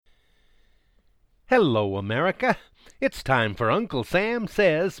Hello, America. It's time for Uncle Sam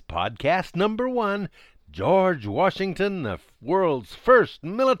Says podcast number 1, George Washington, the world's first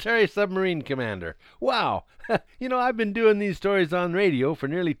military submarine commander. Wow. I've been doing these stories on radio for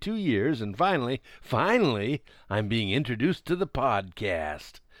nearly 2 years, and finally, I'm being introduced to the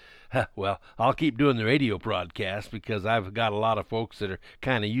podcast. Well, I'll keep doing the radio broadcast because I've got a lot of folks that are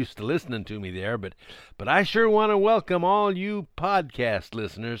kind of used to listening to me there, but I sure want to welcome all you podcast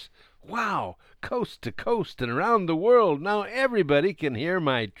listeners. Wow, coast to coast and around the world, now everybody can hear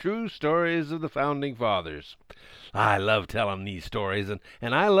my true stories of the Founding Fathers. I love telling these stories,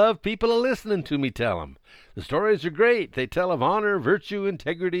 and I love people listening to me tell them. The stories are great. They tell of honor, virtue,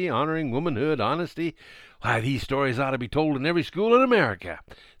 integrity, honoring womanhood, honesty. Why, these stories ought to be told in every school in America.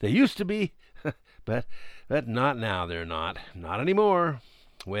 They used to be, but not now. They're not anymore.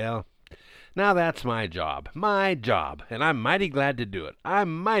 Well, now that's my job, and I'm mighty glad to do it.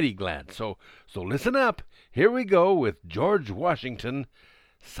 I'm mighty glad. So listen up. Here we go with George Washington,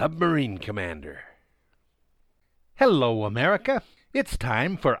 Submarine Commander. Hello, America. It's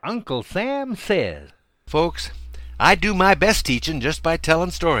time for Uncle Sam Says. Folks, I do my best teaching just by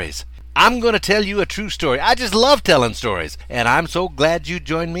telling stories. I'm going to tell you a true story. I just love telling stories, and I'm so glad you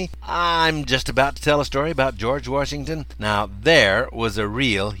joined me. I'm just about to tell a story about George Washington. Now, there was a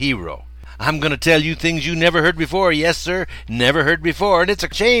real hero. I'm going to tell you things you never heard before. Yes, sir, never heard before. And it's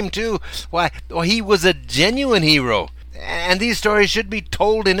a shame, too. Why, he was a genuine hero. And these stories should be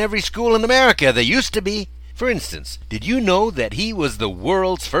told in every school in America. They used to be. For instance, did you know that he was the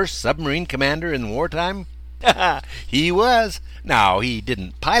world's first submarine commander in wartime? He was. Now, he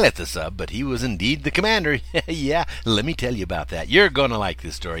didn't pilot the sub, but he was indeed the commander. Yeah, let me tell you about that. You're going to like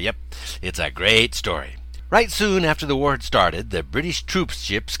this story. Yep, it's a great story. Right soon after the war had started, the British troop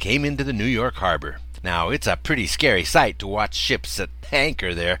ships came into the New York harbor. Now, it's a pretty scary sight to watch ships at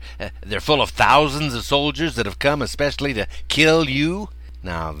anchor there. They're full of thousands of soldiers that have come especially to kill you.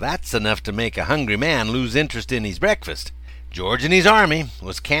 Now, that's enough to make a hungry man lose interest in his breakfast. George and his army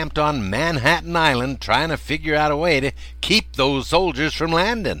was camped on Manhattan Island trying to figure out a way to keep those soldiers from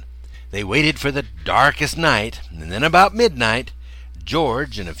landing. They waited for the darkest night, and then about midnight,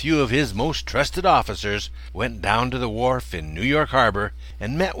 George and a few of his most trusted officers went down to the wharf in New York Harbor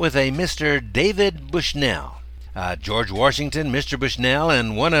and met with a Mr. David Bushnell. George Washington, Mr. Bushnell,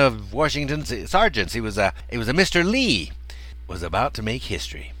 and one of Washington's sergeants, he was a Mr. Lee, was about to make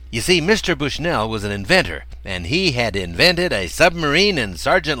history. You see, Mr. Bushnell was an inventor, and he had invented a submarine, and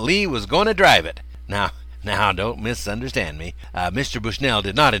Sergeant Lee was going to drive it. Now, don't misunderstand me. Mr. Bushnell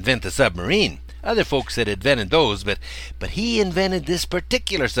did not invent the submarine. Other folks had invented those, but he invented this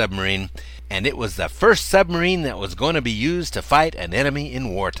particular submarine, and it was the first submarine that was going to be used to fight an enemy in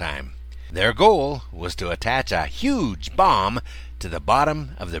wartime. Their goal was to attach a huge bomb to the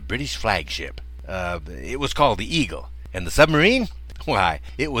bottom of the British flagship. It was called the Eagle. And the submarine? Why,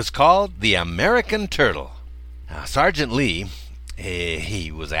 it was called the American Turtle. Now, Sergeant Lee,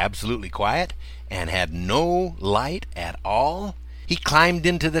 he was absolutely quiet and had no light at all. He climbed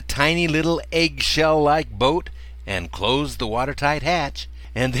into the tiny little eggshell-like boat and closed the watertight hatch.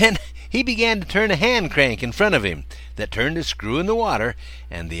 And then he began to turn a hand crank in front of him that turned a screw in the water,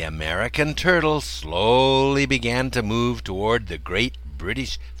 and the American Turtle slowly began to move toward the great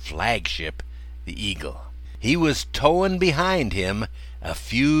British flagship, the Eagle. He was towing behind him a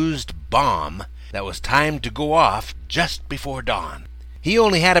fused bomb that was timed to go off just before dawn. He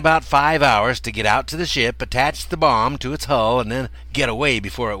only had about 5 hours to get out to the ship, attach the bomb to its hull, and then get away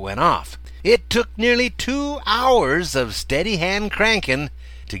before it went off. It took nearly 2 hours of steady hand cranking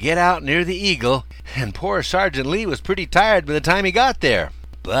to get out near the Eagle, and poor Sergeant Lee was pretty tired by the time he got there.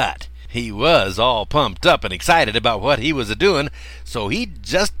 But he was all pumped up and excited about what he was a-doing, so he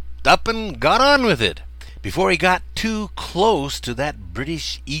just up and got on with it. Before he got too close to that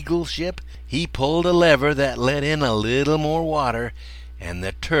British Eagle ship, he pulled a lever that let in a little more water, and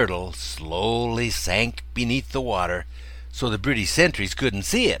the Turtle slowly sank beneath the water so the British sentries couldn't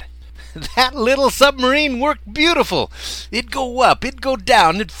see it. That little submarine worked beautiful. It'd go up, it'd go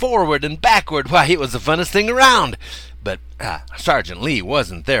down, it'd forward and backward. Why, it was the funnest thing around. But Sergeant Lee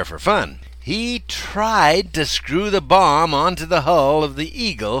wasn't there for fun. He tried to screw the bomb onto the hull of the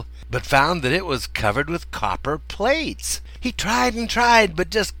Eagle, but found that it was covered with copper plates. He tried and tried, but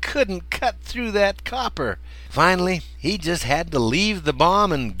just couldn't cut through that copper. Finally, he just had to leave the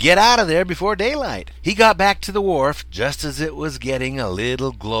bomb and get out of there before daylight. He got back to the wharf just as it was getting a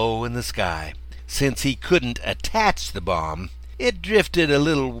little glow in the sky. Since he couldn't attach the bomb, it drifted a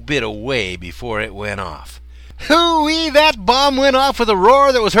little bit away before it went off. Hoo-wee, that bomb went off with a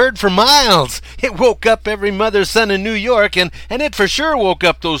roar that was heard for miles. It woke up every mother's son in New York, and it for sure woke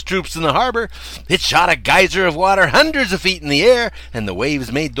up those troops in the harbor. It shot a geyser of water hundreds of feet in the air, and the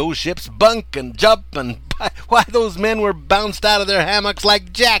waves made those ships bunk and jump, and why, those men were bounced out of their hammocks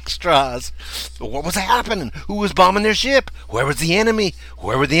like jackstraws. What was happening? Who was bombing their ship? Where was the enemy?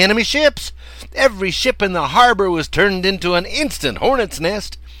 Where were the enemy ships? Every ship in the harbor was turned into an instant hornet's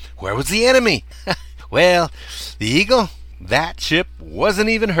nest. Where was the enemy? Well, the Eagle, that ship wasn't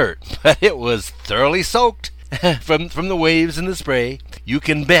even hurt, but it was thoroughly soaked from the waves and the spray. You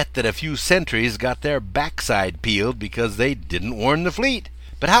can bet that a few sentries got their backside peeled because they didn't warn the fleet.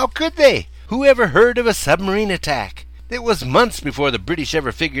 But how could they? Who ever heard of a submarine attack? It was months before the British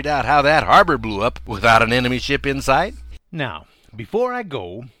ever figured out how that harbor blew up without an enemy ship inside. Now, before I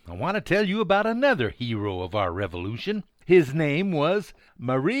go, I want to tell you about another hero of our revolution. His name was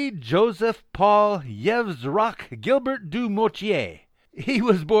Marie-Joseph Paul Yves-Roch Gilbert du Motier. He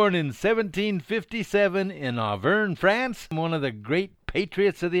was born in 1757 in Auvergne, France, one of the great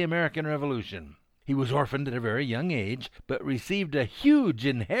patriots of the American Revolution. He was orphaned at a very young age, but received a huge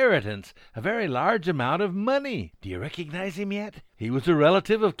inheritance, a very large amount of money. Do you recognize him yet? He was a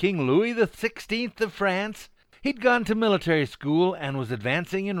relative of King Louis XVI of France. He'd gone to military school and was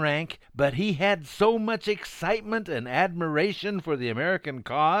advancing in rank, but he had so much excitement and admiration for the American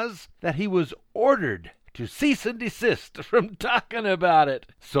cause that he was ordered to cease and desist from talking about it.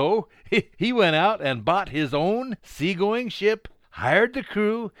 So he went out and bought his own seagoing ship, hired the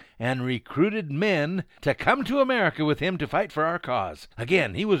crew, and recruited men to come to America with him to fight for our cause.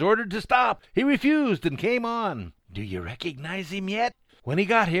 Again, he was ordered to stop. He refused and came on. Do you recognize him yet? When he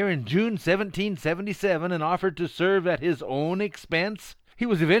got here in June 1777 and offered to serve at his own expense, he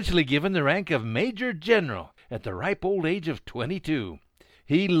was eventually given the rank of Major General at the ripe old age of 22.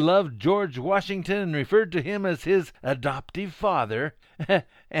 He loved George Washington and referred to him as his adoptive father,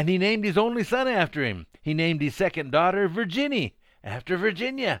 and he named his only son after him. He named his second daughter Virginie, after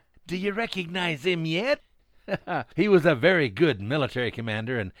Virginia. Do you recognize him yet? He was a very good military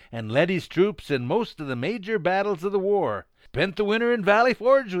commander and led his troops in most of the major battles of the war. Spent the winter in Valley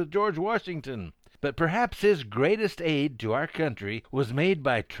Forge with George Washington. But perhaps his greatest aid to our country was made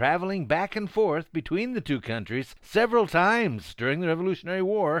by traveling back and forth between the two countries several times during the Revolutionary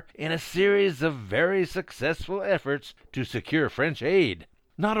War in a series of very successful efforts to secure French aid,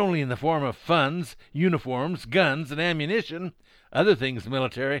 not only in the form of funds, uniforms, guns, and ammunition, other things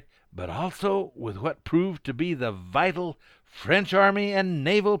military, but also with what proved to be the vital French army and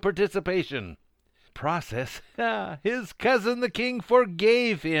naval participation. Process, his cousin the king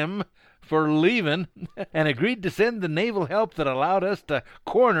forgave him for leaving and agreed to send the naval help that allowed us to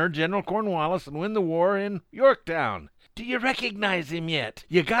corner General Cornwallis and win the war in Yorktown. Do you recognize him yet?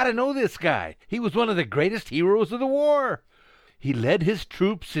 You gotta know this guy. He was one of the greatest heroes of the war. He led his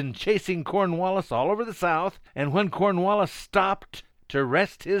troops in chasing Cornwallis all over the South, and when Cornwallis stopped to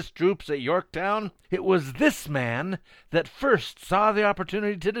rest his troops at Yorktown, it was this man that first saw the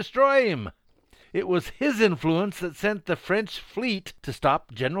opportunity to destroy him. It was his influence that sent the French fleet to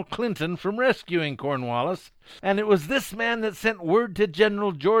stop General Clinton from rescuing Cornwallis, and it was this man that sent word to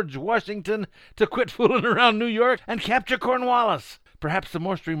General George Washington to quit fooling around New York and capture Cornwallis. Perhaps the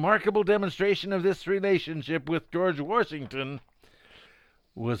most remarkable demonstration of this relationship with George Washington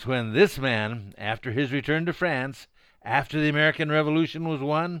was when this man, after his return to France, after the American Revolution was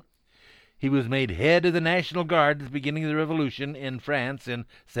won, he was made head of the National Guard at the beginning of the Revolution in France in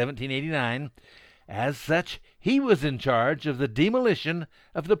 1789. As such, he was in charge of the demolition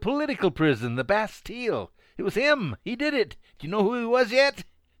of the political prison, the Bastille. It was him. He did it. Do you know who he was yet?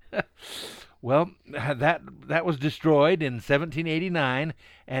 Well, that was destroyed in 1789,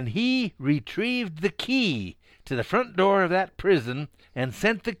 and he retrieved the key to the front door of that prison and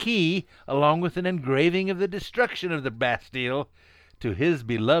sent the key, along with an engraving of the destruction of the Bastille, to his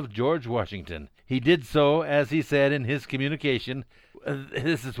beloved George Washington. He did so, as he said in his communication.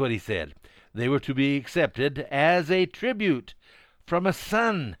 This is what he said. They were to be accepted as a tribute from a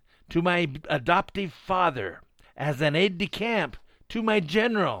son to my adoptive father, as an aide-de-camp to my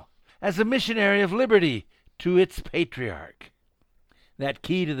general, as a missionary of liberty to its patriarch. That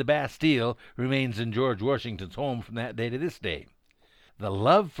key to the Bastille remains in George Washington's home from that day to this day. The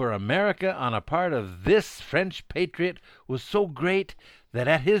love for America on a part of this French patriot was so great that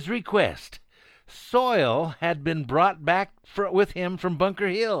at his request, soil had been brought back with him from Bunker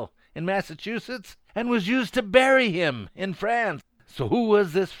Hill in Massachusetts and was used to bury him in France. So who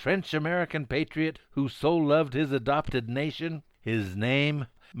was this French-American patriot who so loved his adopted nation? His name,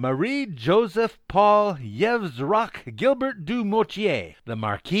 Marie-Joseph Paul Yves-Roch Gilbert du Motier, the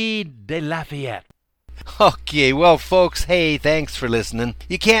Marquis de Lafayette. Okay, well, folks, hey, thanks for listening.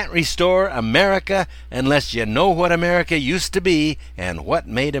 You can't restore America unless you know what America used to be and what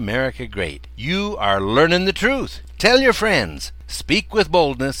made America great. You are learning the truth. Tell your friends, speak with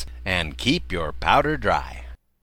boldness, and keep your powder dry.